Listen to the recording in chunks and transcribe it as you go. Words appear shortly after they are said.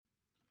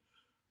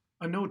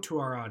A note to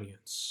our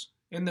audience.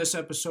 In this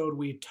episode,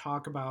 we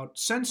talk about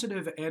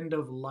sensitive end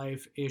of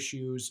life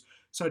issues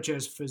such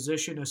as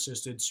physician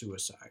assisted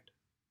suicide.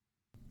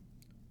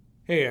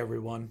 Hey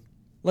everyone,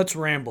 let's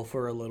ramble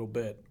for a little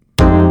bit.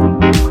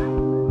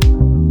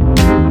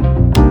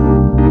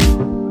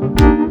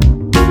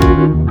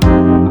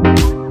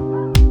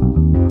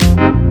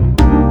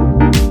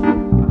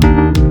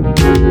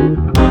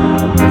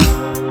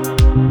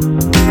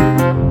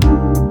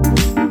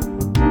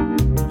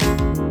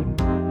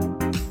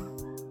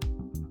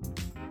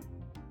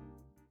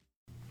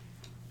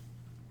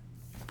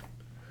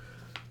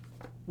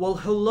 Well,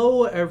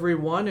 hello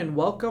everyone, and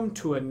welcome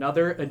to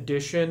another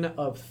edition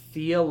of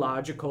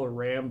Theological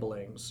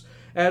Ramblings.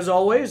 As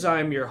always,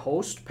 I'm your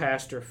host,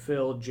 Pastor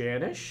Phil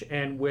Janish,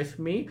 and with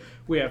me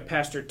we have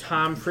Pastor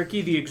Tom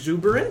Fricke, the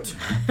exuberant.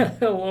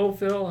 Hello,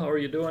 Phil. How are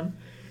you doing?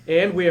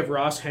 And we have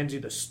Ross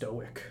Henze, the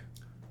stoic.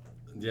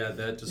 Yeah,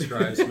 that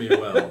describes me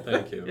well.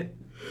 Thank you.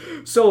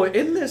 So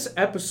in this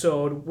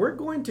episode, we're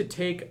going to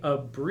take a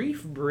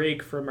brief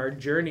break from our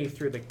journey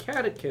through the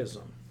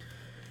Catechism.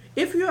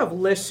 If you have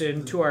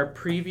listened to our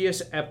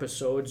previous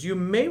episodes, you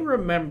may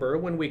remember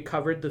when we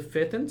covered the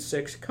 5th and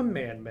 6th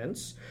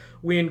commandments,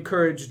 we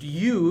encouraged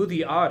you,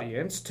 the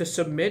audience, to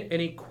submit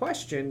any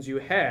questions you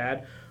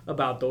had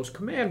about those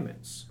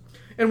commandments.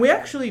 And we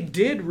actually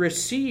did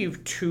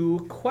receive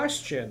 2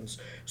 questions,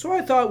 so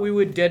I thought we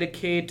would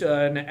dedicate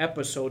an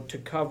episode to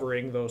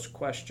covering those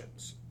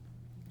questions.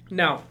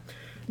 Now,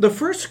 the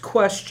first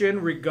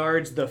question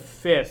regards the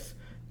 5th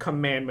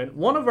commandment.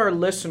 One of our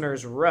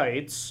listeners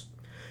writes,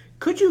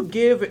 could you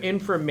give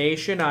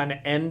information on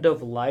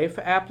end-of-life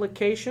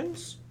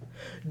applications?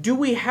 Do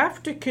we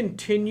have to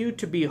continue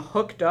to be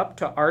hooked up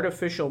to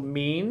artificial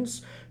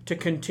means to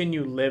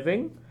continue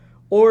living?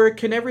 Or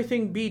can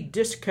everything be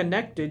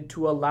disconnected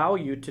to allow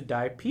you to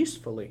die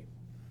peacefully?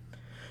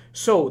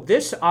 So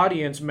this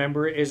audience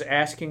member is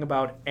asking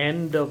about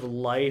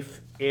end-of-life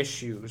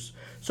issues.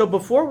 So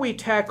before we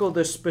tackle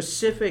the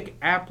specific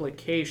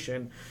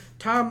application,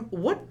 Tom,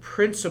 what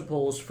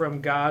principles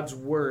from God's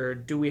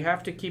Word do we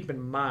have to keep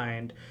in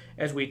mind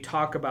as we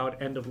talk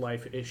about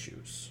end-of-life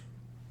issues?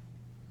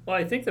 Well,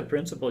 I think the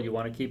principle you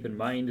want to keep in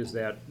mind is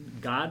that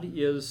God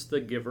is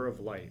the giver of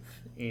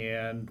life,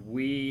 and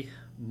we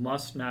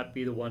must not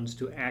be the ones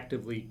to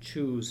actively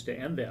choose to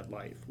end that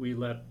life. We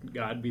let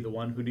God be the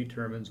one who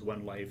determines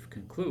when life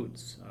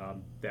concludes.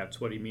 That's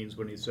what he means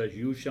when he says,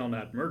 you shall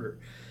not murder.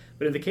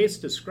 But in the case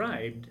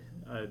described,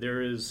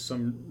 there is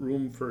some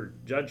room for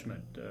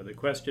judgment. The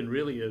question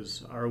really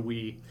is, are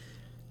we,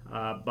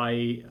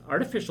 by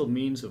artificial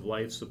means of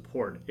life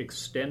support,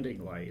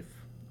 extending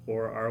life,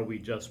 or are we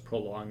just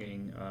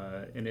prolonging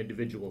an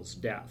individual's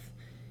death?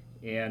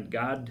 And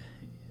God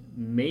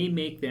may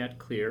make that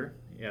clear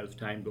as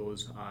time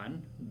goes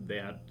on,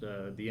 that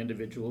the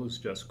individual is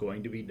just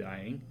going to be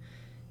dying,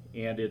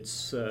 and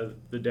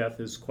the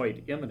death is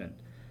quite imminent.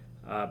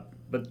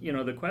 But,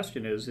 the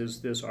question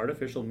is this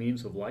artificial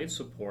means of life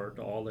support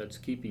all that's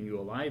keeping you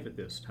alive at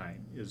this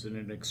time? Is it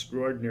an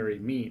extraordinary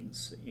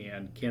means?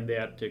 And can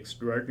that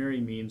extraordinary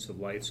means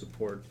of life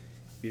support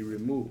be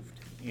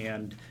removed?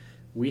 And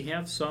we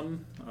have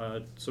some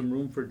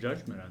room for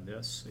judgment on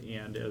this.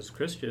 And as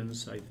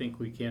Christians, I think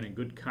we can, in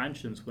good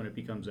conscience, when it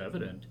becomes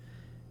evident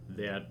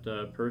that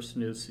a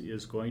person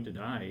is going to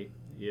die,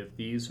 if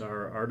these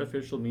are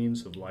artificial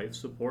means of life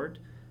support,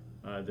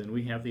 then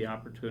we have the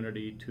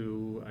opportunity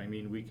to,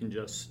 we can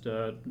just,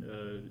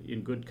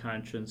 in good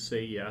conscience,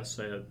 say, yes,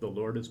 the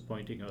Lord is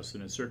pointing us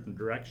in a certain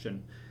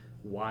direction.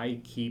 Why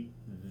keep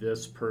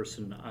this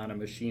person on a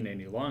machine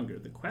any longer?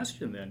 The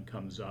question then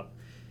comes up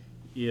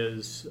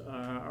is,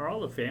 are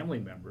all the family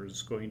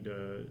members going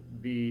to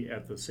be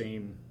at the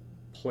same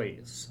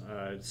place?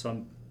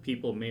 Some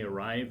people may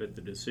arrive at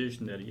the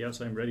decision that,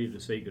 yes, I'm ready to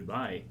say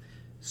goodbye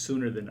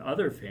sooner than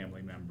other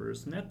family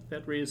members, and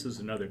that raises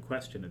another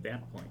question at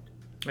that point.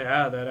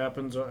 Yeah, that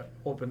opens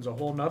a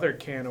whole nother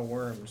can of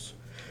worms.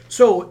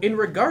 So in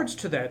regards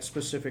to that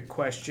specific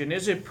question,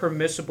 is it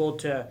permissible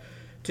to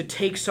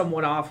take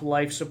someone off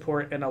life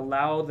support and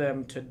allow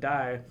them to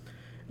die?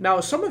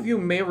 Now, some of you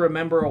may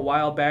remember a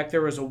while back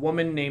there was a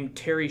woman named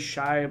Terri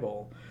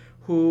Schiavo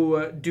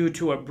who, due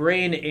to a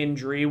brain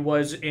injury,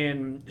 was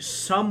in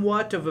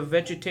somewhat of a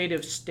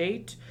vegetative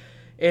state,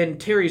 and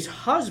Terry's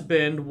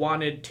husband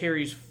wanted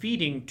Terry's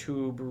feeding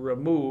tube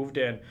removed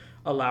and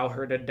allow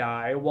her to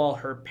die, while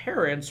her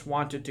parents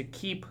wanted to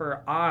keep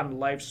her on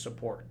life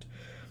support.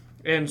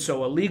 And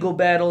so a legal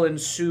battle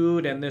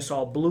ensued, and this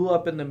all blew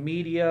up in the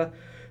media.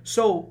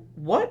 So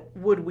what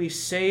would we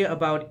say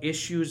about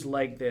issues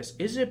like this?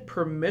 Is it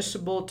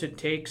permissible to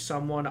take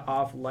someone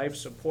off life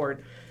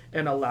support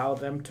and allow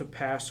them to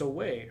pass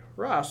away?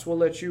 Ross, we'll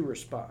let you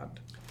respond.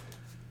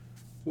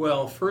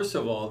 Well, first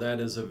of all,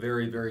 that is a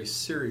very, very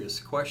serious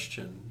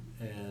question,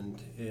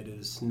 and it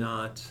is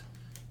not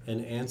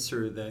an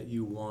answer that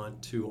you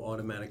want to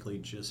automatically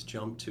just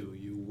jump to.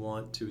 You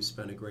want to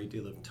spend a great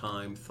deal of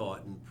time,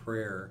 thought, and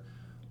prayer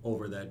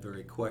over that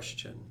very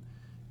question.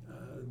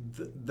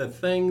 The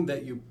thing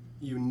that you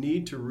you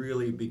need to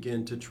really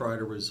begin to try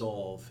to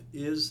resolve,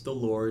 is the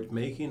Lord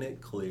making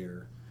it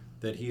clear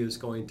that he is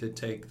going to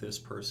take this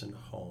person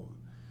home?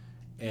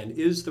 And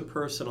is the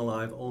person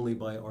alive only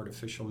by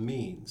artificial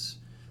means?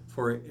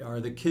 Are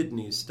the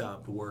kidneys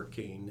stopped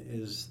working?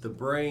 Is the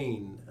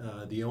brain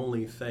the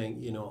only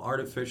thing,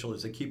 artificial?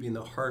 Is it keeping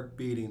the heart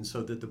beating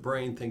so that the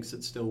brain thinks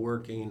it's still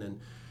working? And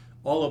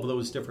all of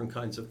those different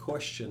kinds of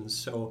questions.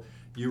 So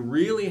you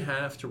really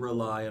have to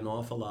rely an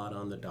awful lot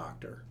on the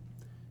doctor.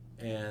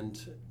 And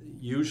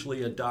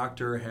usually a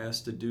doctor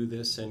has to do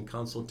this in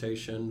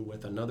consultation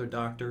with another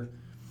doctor.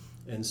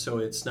 And so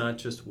it's not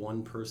just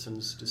one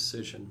person's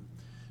decision.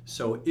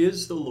 So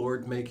is the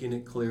Lord making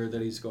it clear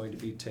that he's going to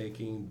be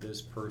taking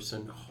this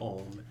person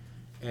home?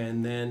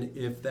 And then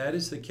if that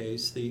is the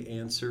case, the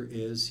answer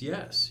is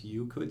yes.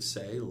 You could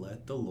say,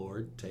 let the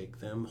Lord take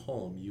them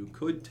home. You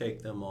could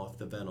take them off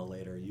the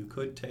ventilator. You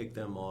could take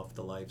them off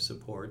the life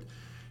support.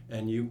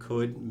 And you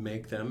could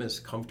make them as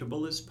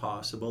comfortable as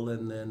possible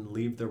and then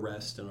leave the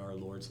rest in our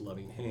Lord's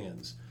loving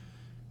hands.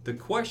 The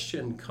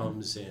question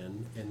comes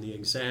in the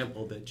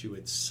example that you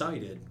had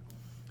cited,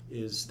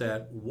 is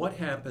that what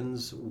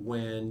happens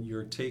when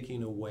you're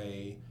taking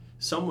away,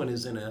 someone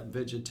is in a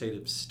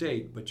vegetative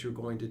state, but you're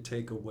going to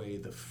take away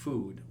the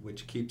food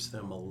which keeps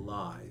them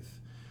alive.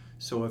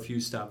 So if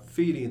you stop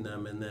feeding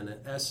them and then in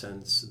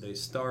essence they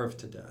starve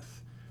to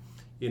death,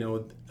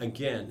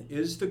 again,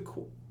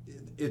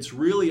 it's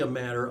really a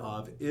matter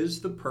of,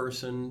 is the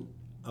person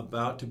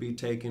about to be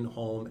taken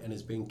home and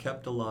is being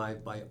kept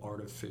alive by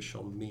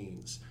artificial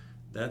means?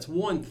 That's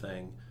one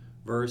thing,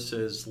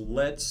 versus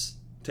let's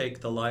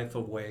take the life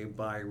away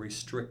by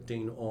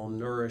restricting all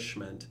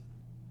nourishment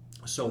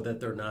so that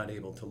they're not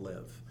able to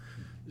live.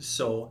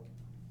 So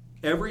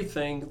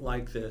everything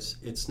like this,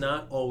 it's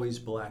not always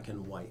black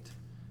and white.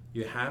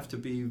 You have to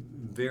be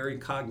very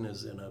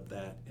cognizant of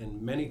that,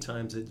 and many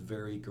times it's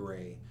very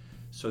gray.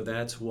 So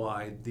that's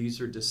why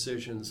these are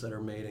decisions that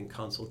are made in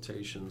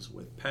consultations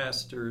with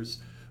pastors,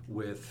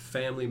 with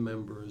family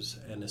members,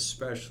 and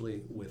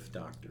especially with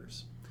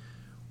doctors.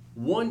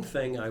 One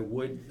thing I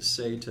would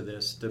say to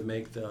this to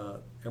make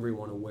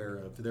everyone aware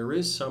of, there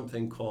is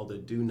something called a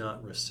do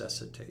not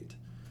resuscitate.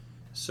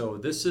 So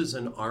this is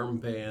an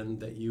armband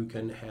that you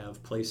can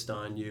have placed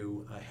on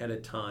you ahead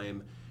of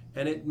time,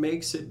 and it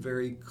makes it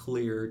very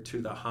clear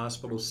to the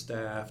hospital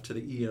staff, to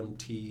the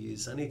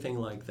EMTs, anything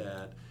like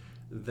that,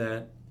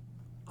 that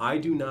I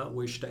do not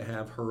wish to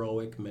have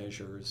heroic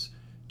measures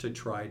to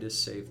try to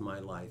save my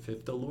life.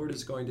 If the Lord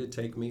is going to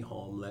take me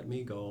home, let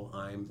me go.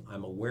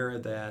 I'm aware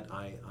of that.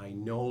 I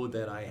know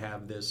that I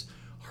have this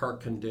heart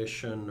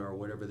condition or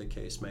whatever the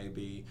case may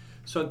be.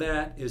 So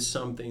that is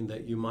something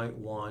that you might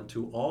want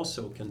to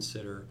also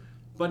consider,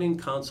 but in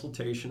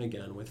consultation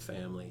again with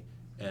family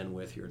and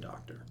with your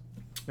doctor.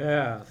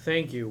 Yeah,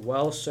 thank you.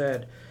 Well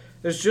said.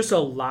 There's just a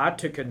lot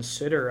to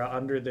consider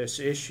under this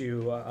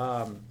issue.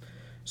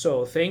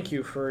 So thank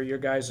you for your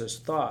guys'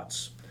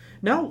 thoughts.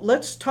 Now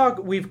let's talk,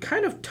 we've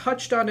kind of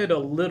touched on it a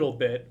little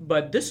bit,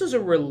 but this is a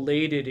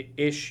related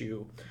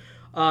issue.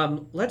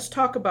 Let's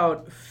talk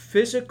about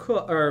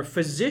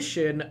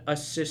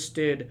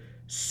physician-assisted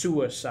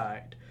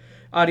suicide.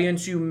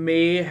 Audience, you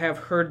may have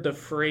heard the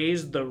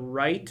phrase, the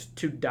right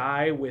to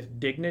die with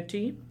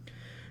dignity.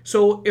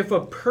 So if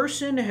a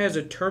person has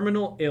a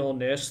terminal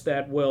illness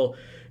that will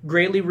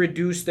greatly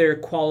reduce their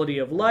quality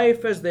of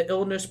life as the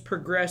illness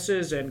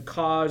progresses and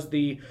cause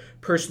the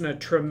person a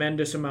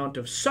tremendous amount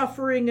of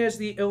suffering as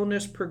the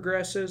illness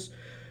progresses,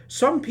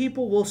 some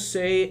people will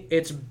say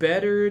it's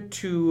better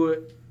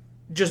to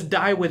just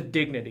die with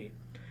dignity.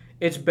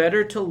 It's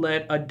better to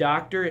let a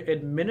doctor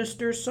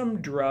administer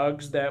some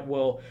drugs that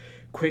will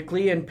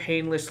quickly and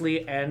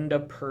painlessly end a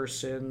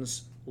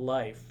person's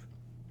life.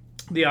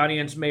 The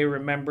audience may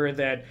remember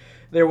that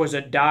there was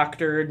a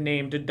doctor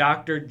named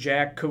Dr.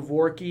 Jack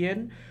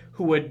Kevorkian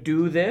who would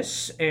do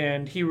this,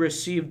 and he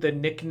received the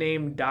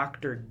nickname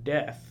Dr.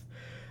 Death.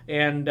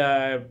 And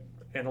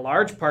in a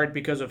large part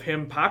because of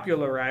him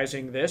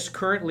popularizing this,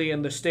 currently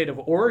in the state of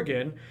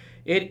Oregon,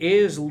 it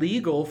is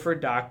legal for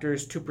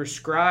doctors to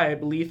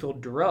prescribe lethal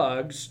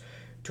drugs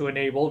to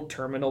enable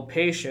terminal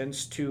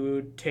patients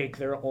to take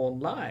their own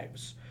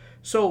lives.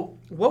 So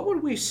what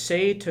would we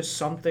say to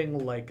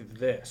something like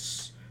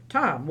this?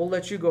 Tom, we'll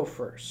let you go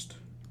first.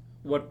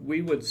 What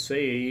we would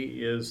say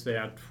is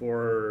that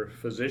for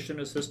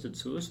physician-assisted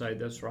suicide,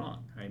 that's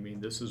wrong. I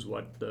mean, this is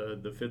what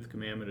the fifth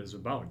commandment is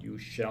about. You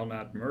shall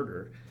not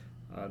murder.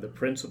 The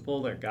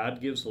principle that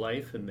God gives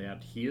life and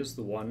that he is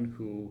the one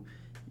who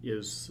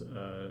is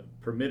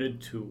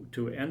permitted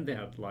to end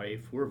that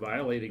life, we're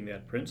violating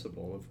that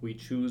principle if we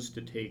choose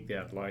to take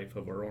that life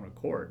of our own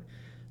accord.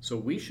 So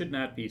we should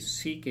not be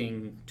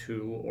seeking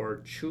to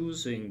or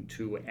choosing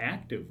to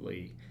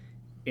actively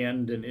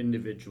end an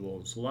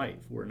individual's life.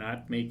 We're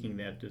not making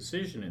that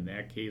decision in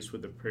that case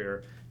with a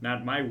prayer,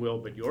 not my will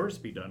but yours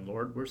be done,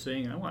 Lord. We're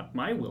saying, I want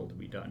my will to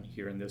be done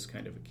here in this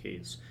kind of a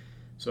case.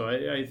 So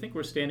I think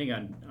we're standing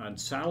on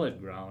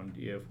solid ground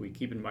if we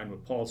keep in mind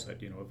what Paul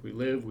said. If we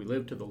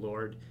live to the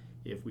Lord.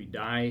 If we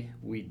die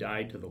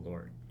to the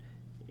Lord.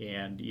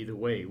 And either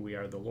way, we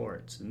are the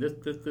Lord's. And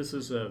this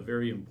is a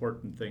very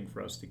important thing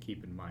for us to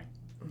keep in mind.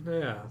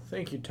 Yeah,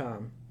 thank you,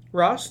 Tom.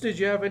 Ross, did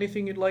you have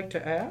anything you'd like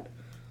to add?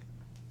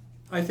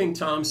 I think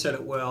Tom said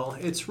it well.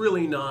 It's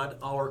really not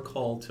our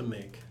call to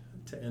make,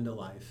 to end a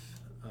life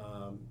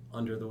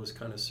under those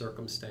kind of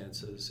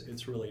circumstances.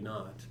 It's really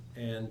not.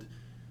 And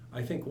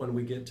I think when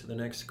we get to the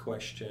next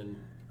question,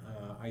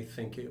 I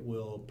think it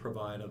will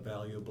provide a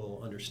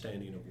valuable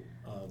understanding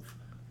of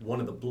one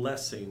of the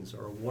blessings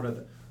or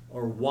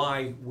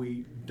why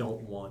we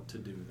don't want to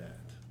do that.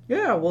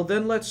 Yeah, well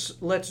then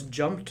let's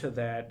jump to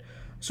that.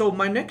 So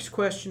my next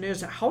question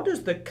is, how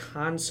does the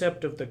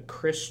concept of the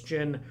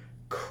Christian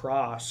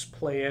cross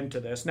play into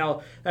this?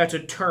 Now, that's a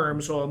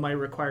term, so it might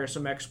require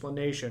some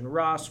explanation.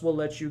 Ross, we'll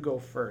let you go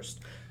first.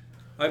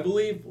 I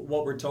believe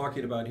what we're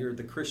talking about here,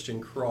 the Christian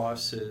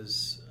cross,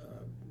 is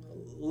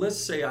let's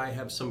say I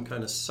have some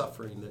kind of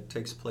suffering that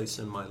takes place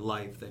in my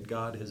life that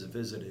God has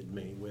visited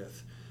me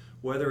with,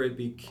 whether it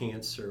be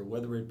cancer,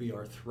 whether it be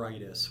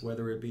arthritis,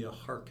 whether it be a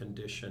heart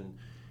condition,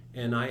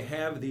 and I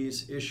have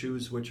these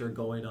issues which are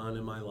going on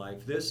in my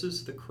life. This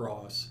is the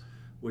cross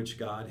which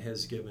God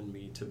has given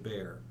me to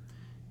bear.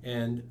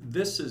 And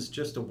this is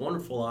just a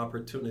wonderful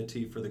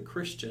opportunity for the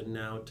Christian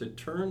now to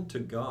turn to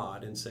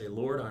God and say,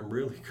 Lord, I'm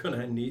really going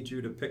to need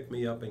you to pick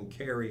me up and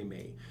carry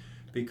me,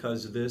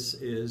 because this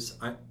is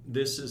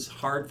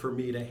hard for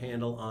me to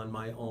handle on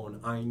my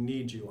own. I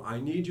need you. I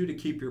need you to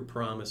keep your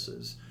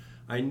promises.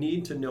 I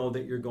need to know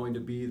that you're going to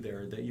be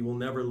there, that you will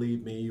never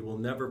leave me, you will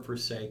never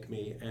forsake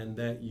me, and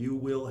that you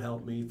will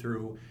help me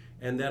through,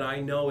 and that I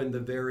know in the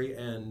very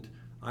end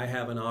I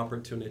have an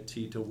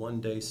opportunity to one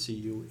day see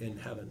you in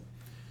heaven.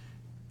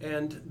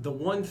 And the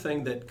one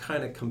thing that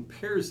kind of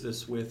compares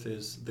this with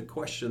is the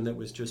question that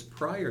was just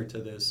prior to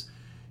this.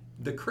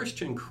 The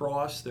Christian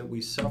cross that we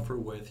suffer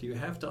with, you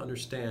have to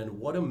understand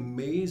what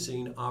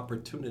amazing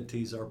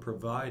opportunities are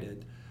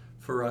provided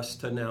for us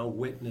to now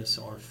witness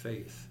our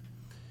faith.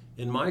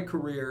 In my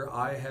career,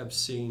 I have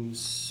seen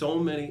so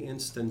many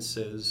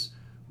instances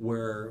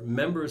where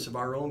members of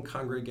our own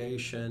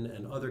congregation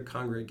and other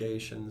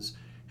congregations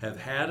have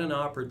had an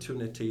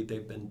opportunity,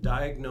 they've been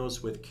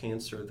diagnosed with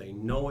cancer, they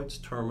know it's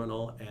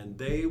terminal, and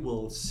they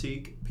will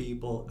seek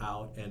people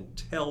out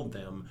and tell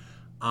them,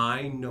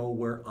 I know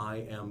where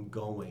I am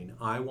going.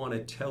 I want to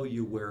tell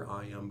you where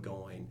I am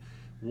going.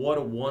 What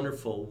a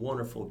wonderful,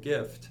 wonderful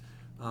gift.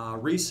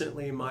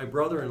 Recently, my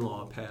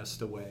brother-in-law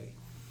passed away.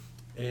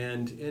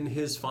 And in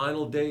his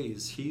final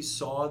days, he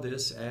saw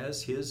this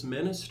as his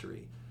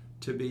ministry,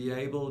 to be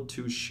able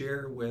to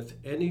share with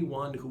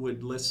anyone who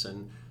would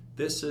listen,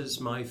 this is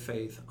my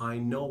faith. I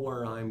know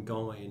where I'm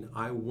going.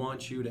 I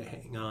want you to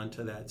hang on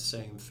to that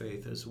same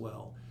faith as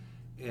well.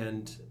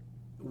 And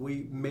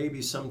we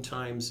maybe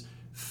sometimes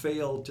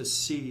fail to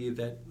see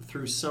that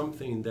through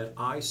something that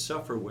I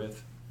suffer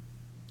with,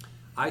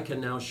 I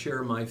can now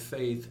share my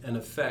faith and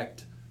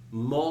affect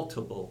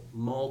multiple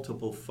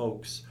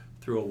folks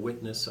through a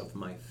witness of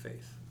my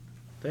faith.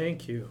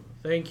 Thank you.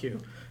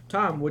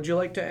 Tom, would you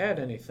like to add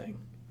anything?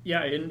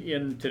 Yeah,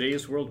 in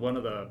today's world, one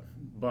of the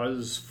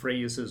buzz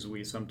phrases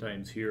we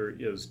sometimes hear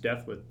is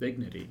death with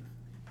dignity.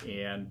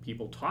 And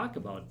people talk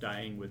about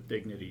dying with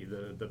dignity.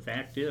 The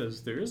fact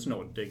is, there is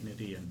no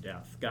dignity in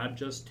death. God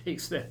just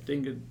takes that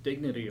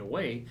dignity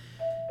away.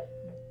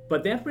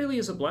 But that really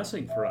is a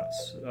blessing for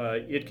us.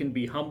 It can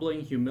be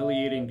humbling,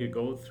 humiliating to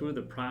go through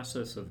the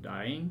process of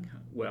dying.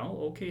 Well,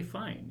 okay,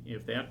 fine.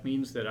 If that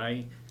means that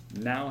I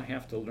now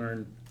have to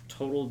learn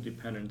total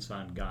dependence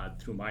on God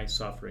through my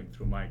suffering,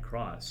 through my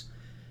cross,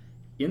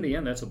 in the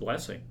end, that's a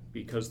blessing,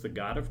 because the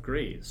God of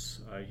grace,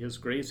 His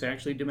grace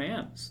actually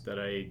demands that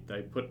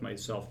I put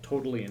myself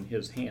totally in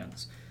His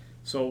hands.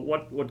 So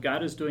what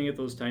God is doing at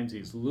those times,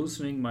 He's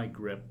loosening my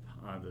grip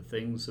on the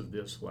things of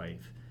this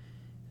life.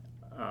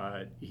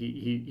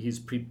 He's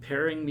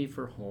preparing me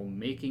for home,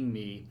 making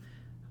me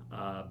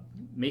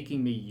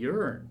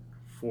yearn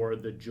for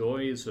the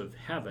joys of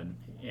heaven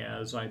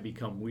as I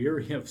become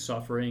weary of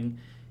suffering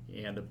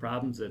and the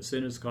problems that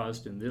sin has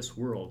caused in this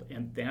world.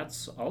 And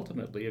that's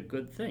ultimately a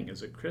good thing.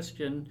 As a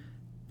Christian,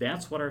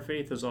 that's what our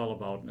faith is all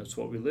about, and it's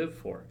what we live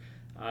for.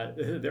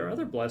 There are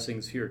other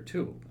blessings here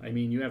too. I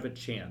mean, you have a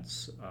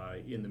chance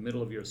in the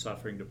middle of your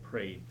suffering to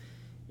pray,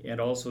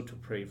 and also to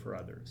pray for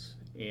others.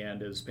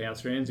 And as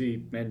Pastor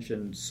Anzi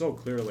mentioned so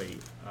clearly,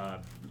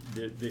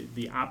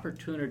 the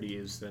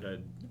opportunities that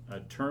a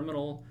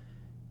terminal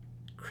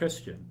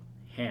Christian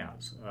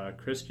has, a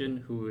Christian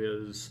who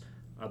is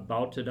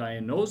about to die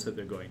and knows that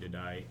they're going to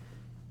die,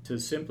 to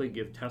simply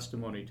give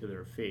testimony to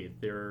their faith.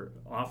 They're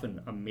often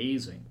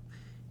amazing.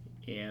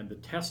 And the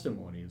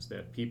testimonies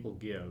that people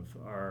give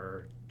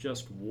are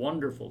just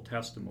wonderful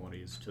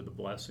testimonies to the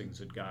blessings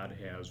that God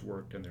has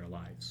worked in their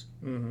lives.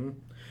 Mm-hmm.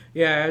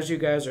 Yeah, as you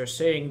guys are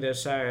saying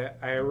this,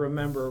 I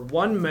remember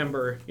one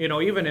member,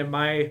 even in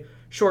my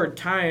short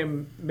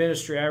time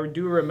ministry, I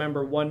do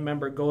remember one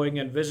member going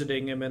and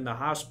visiting him in the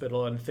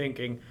hospital and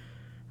thinking,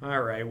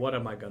 all right, what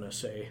am I going to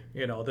say?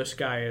 This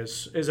guy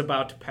is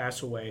about to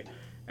pass away.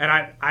 And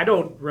I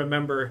don't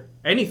remember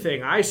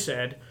anything I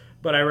said,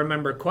 But I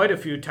remember quite a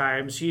few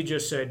times he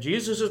just said,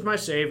 Jesus is my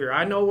Savior.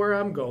 I know where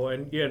I'm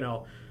going,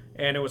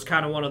 And it was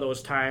kind of one of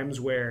those times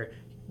where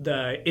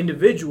the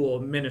individual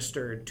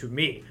ministered to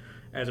me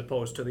as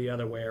opposed to the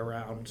other way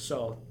around.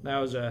 So that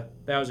was a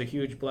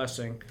huge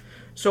blessing.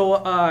 So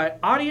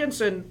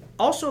audience, and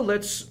also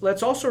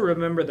let's also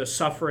remember the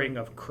suffering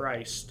of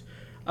Christ.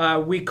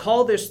 We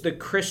call this the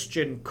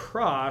Christian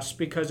cross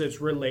because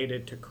it's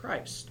related to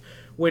Christ.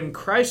 When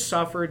Christ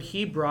suffered,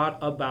 he brought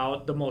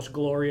about the most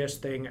glorious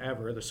thing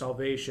ever, the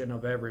salvation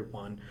of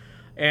everyone.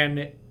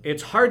 And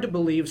it's hard to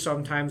believe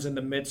sometimes in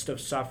the midst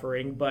of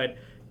suffering, but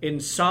in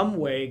some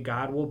way,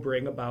 God will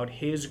bring about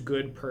his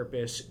good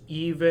purpose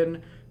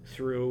even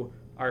through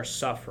our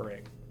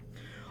suffering.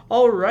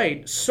 All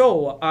right,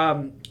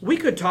 so we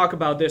could talk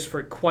about this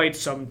for quite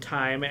some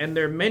time, and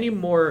there are many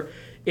more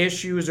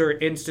issues or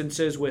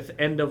instances with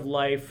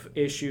end-of-life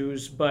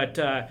issues, but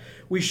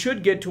we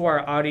should get to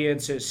our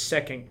audience's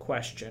second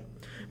question.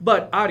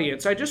 But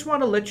audience, I just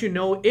want to let you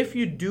know, if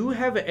you do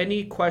have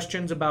any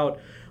questions about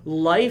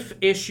life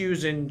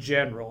issues in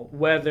general,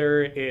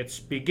 whether it's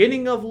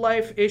beginning of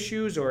life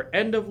issues or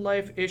end of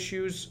life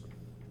issues,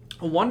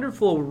 a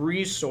wonderful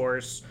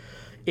resource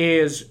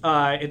is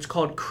it's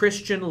called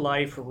Christian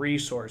Life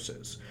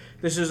Resources.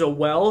 This is a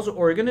WELS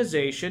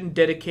organization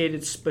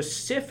dedicated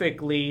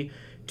specifically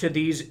to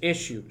these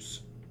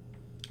issues.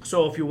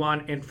 So if you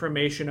want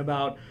information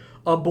about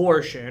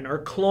abortion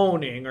or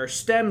cloning or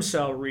stem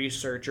cell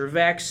research or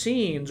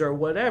vaccines or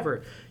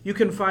whatever, you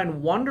can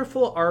find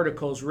wonderful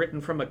articles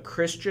written from a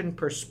Christian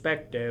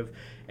perspective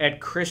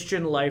at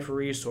Christian Life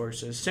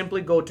Resources.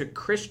 Simply go to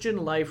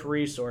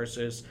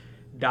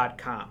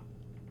christianliferesources.com.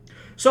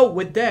 So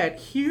with that,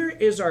 here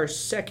is our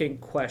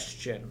second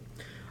question.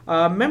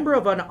 A member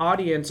of an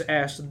audience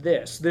asked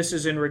this. This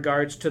is in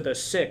regards to the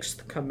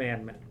sixth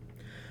commandment.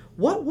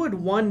 What would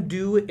one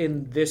do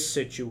in this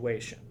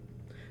situation?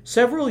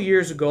 Several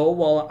years ago,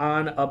 while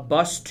on a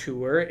bus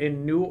tour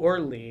in New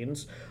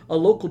Orleans, a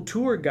local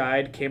tour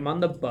guide came on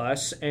the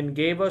bus and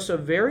gave us a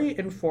very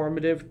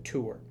informative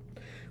tour.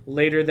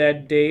 Later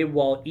that day,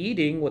 while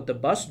eating with the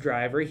bus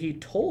driver, he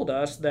told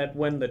us that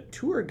when the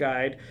tour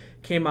guide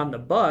came on the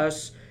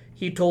bus,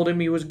 he told him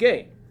he was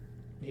gay.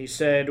 He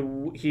said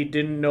he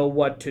didn't know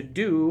what to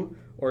do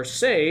or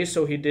say,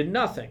 so he did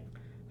nothing.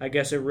 I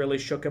guess it really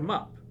shook him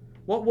up.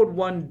 What would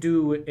one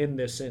do in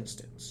this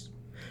instance?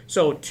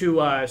 So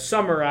to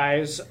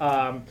summarize,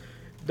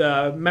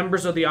 the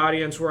members of the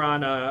audience were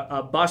on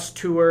a bus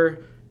tour.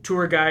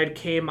 Tour guide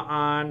came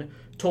on,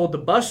 told the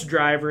bus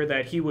driver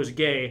that he was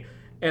gay,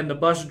 and the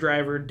bus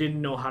driver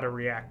didn't know how to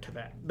react to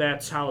that.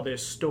 That's how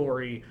this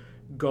story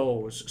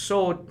goes.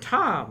 So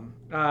Tom,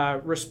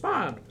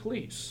 respond,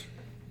 please.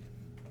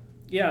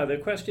 Yeah, the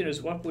question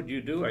is, what would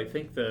you do? I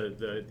think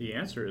the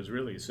answer is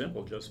really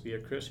simple. Just be a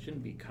Christian,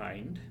 be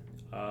kind.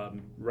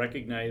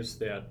 Recognize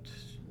that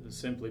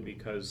simply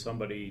because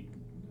somebody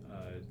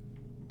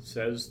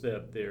says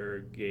that they're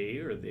gay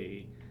or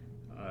they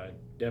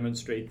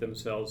demonstrate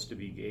themselves to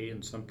be gay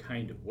in some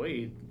kind of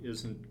way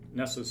isn't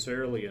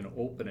necessarily an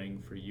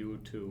opening for you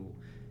to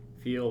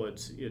feel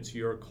it's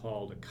your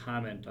call to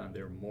comment on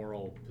their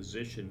moral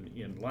position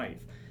in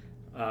life.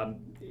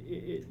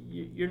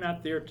 You're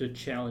not there to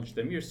challenge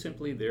them. You're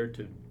simply there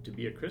to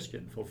be a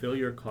Christian. Fulfill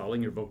your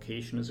calling, your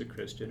vocation as a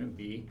Christian, and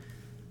be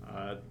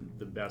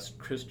the best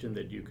Christian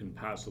that you can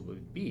possibly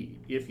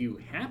be. If you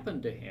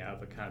happen to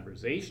have a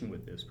conversation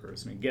with this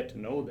person and get to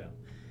know them,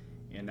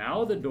 and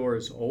now the door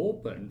is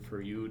open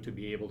for you to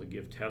be able to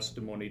give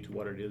testimony to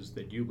what it is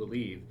that you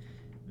believe,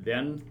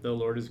 then the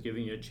Lord is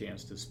giving you a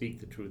chance to speak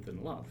the truth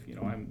in love. You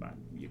know,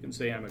 you can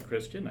say I'm a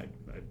Christian.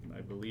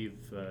 I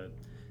believe that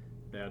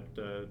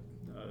a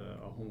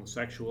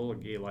homosexual or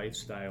gay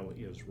lifestyle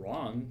is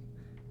wrong.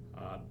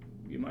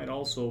 You might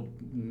also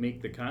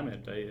make the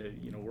comment,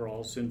 we're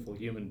all sinful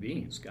human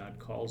beings. God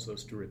calls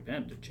us to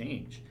repent, to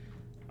change.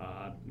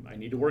 I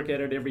need to work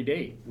at it every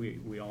day.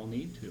 We all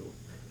need to.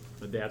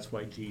 But that's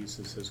why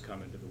Jesus has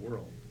come into the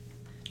world.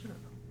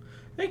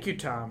 Thank you,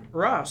 Tom.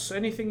 Ross,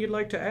 anything you'd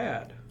like to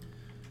add?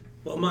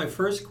 Well, my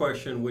first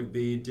question would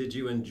be, did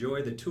you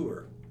enjoy the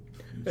tour?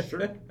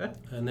 Sure.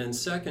 And then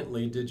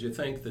secondly, did you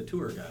thank the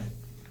tour guide?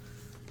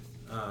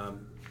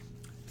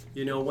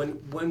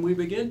 When we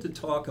begin to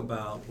talk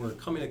about, we're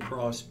coming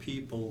across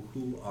people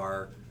who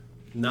are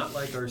not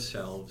like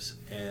ourselves,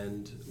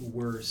 and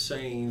we're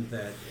saying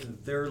that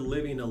they're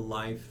living a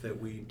life that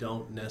we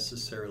don't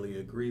necessarily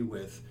agree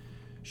with.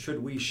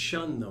 Should we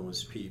shun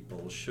those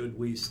people? Should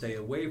we stay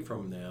away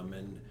from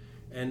them?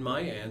 And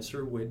my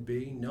answer would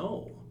be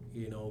no.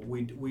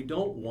 We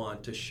don't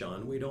want to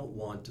shun. We don't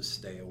want to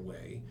stay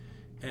away.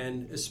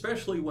 And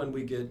especially when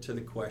we get to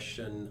the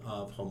question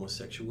of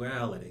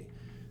homosexuality.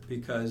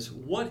 Because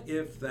what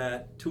if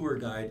that tour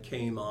guide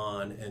came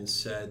on and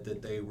said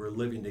that they were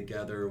living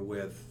together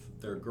with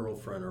their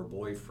girlfriend or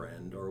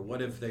boyfriend? Or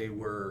what if they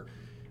were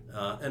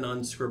an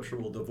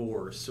unscriptural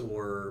divorce,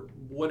 or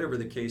whatever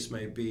the case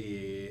may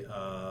be?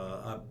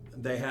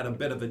 They had a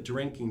bit of a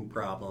drinking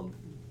problem.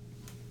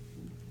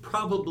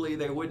 Probably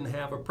they wouldn't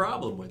have a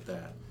problem with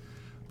that.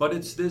 But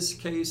it's this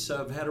case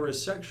of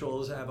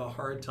heterosexuals have a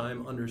hard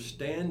time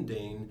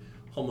understanding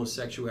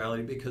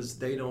homosexuality because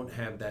they don't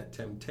have that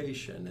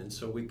temptation. And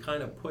so we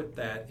kind of put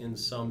that in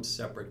some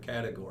separate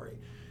category.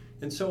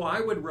 And so I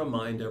would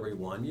remind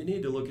everyone, you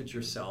need to look at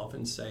yourself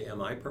and say,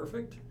 am I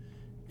perfect?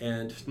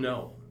 And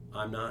no,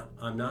 I'm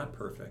not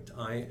perfect.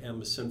 I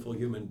am a sinful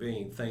human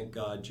being. Thank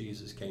God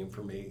Jesus came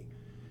for me.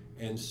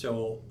 And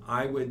so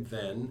I would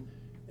then,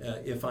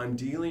 if I'm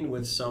dealing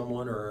with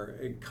someone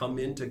or come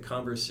into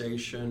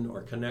conversation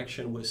or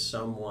connection with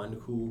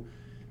someone who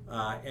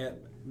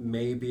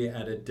may be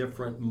at a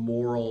different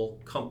moral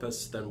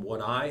compass than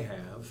what I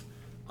have,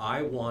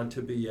 I want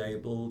to be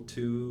able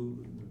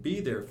to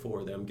be there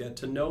for them, get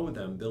to know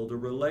them, build a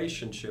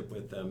relationship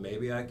with them.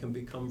 Maybe I can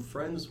become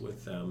friends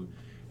with them.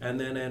 And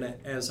then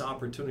as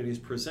opportunities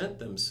present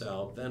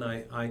themselves, then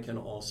I can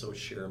also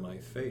share my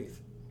faith.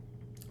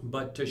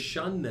 But to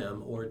shun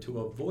them or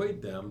to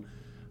avoid them,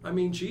 I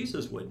mean,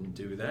 Jesus wouldn't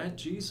do that.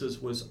 Jesus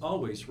was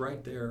always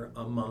right there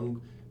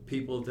among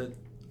people that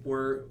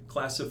were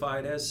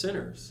classified as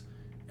sinners.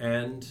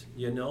 And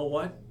you know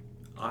what?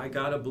 I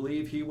gotta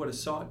believe he would have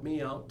sought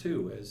me out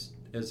too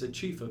as a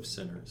chief of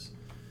sinners.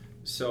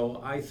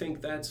 So I think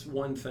that's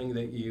one thing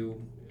that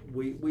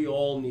we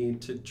all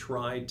need to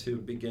try to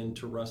begin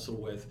to wrestle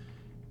with.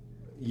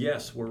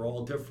 Yes, we're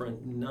all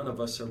different. None of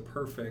us are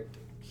perfect.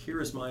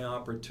 Here's my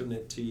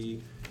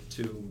opportunity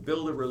to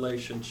build a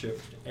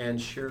relationship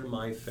and share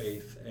my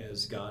faith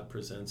as God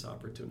presents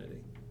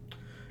opportunity.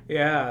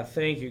 Yeah,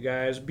 thank you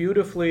guys.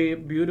 Beautifully,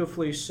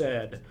 beautifully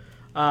said.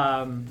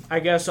 I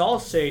guess I'll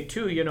say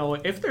too,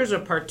 if there's a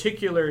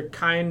particular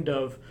kind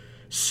of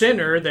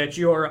sinner that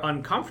you're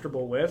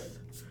uncomfortable with,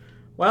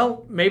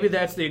 well, maybe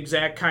that's the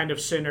exact kind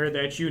of sinner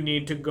that you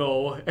need to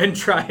go and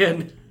try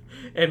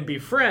and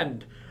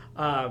befriend.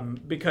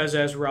 Because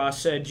as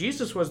Ross said,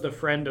 Jesus was the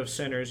friend of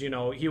sinners.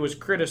 He was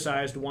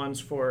criticized once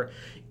for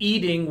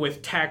eating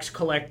with tax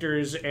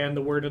collectors, and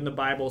the word in the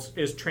Bible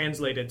is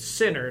translated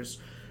sinners.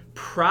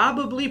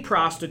 Probably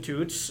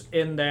prostitutes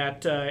in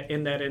that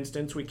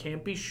instance. We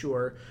can't be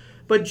sure.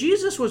 But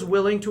Jesus was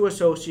willing to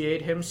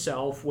associate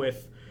himself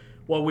with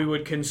what we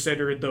would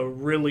consider the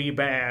really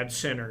bad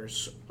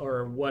sinners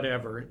or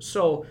whatever.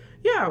 So,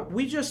 yeah,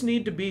 we just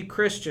need to be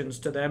Christians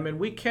to them, and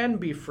we can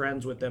be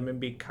friends with them and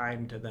be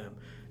kind to them.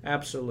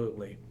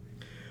 Absolutely.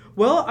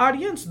 Well,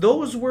 audience,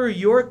 those were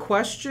your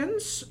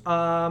questions.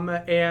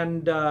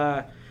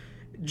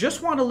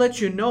 Just want to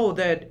let you know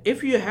that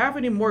if you have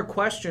any more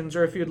questions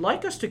or if you'd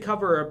like us to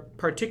cover a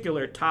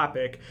particular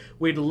topic,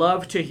 we'd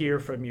love to hear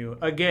from you.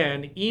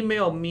 Again,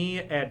 email me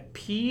at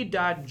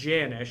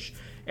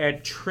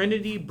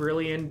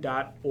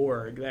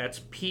p.janisch@trinitybrilliant.org. That's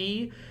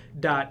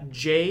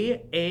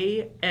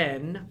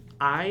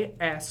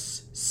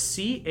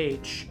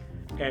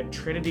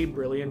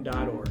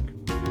p.janisch@trinitybrilliant.org.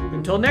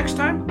 Until next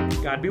time,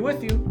 God be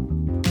with you.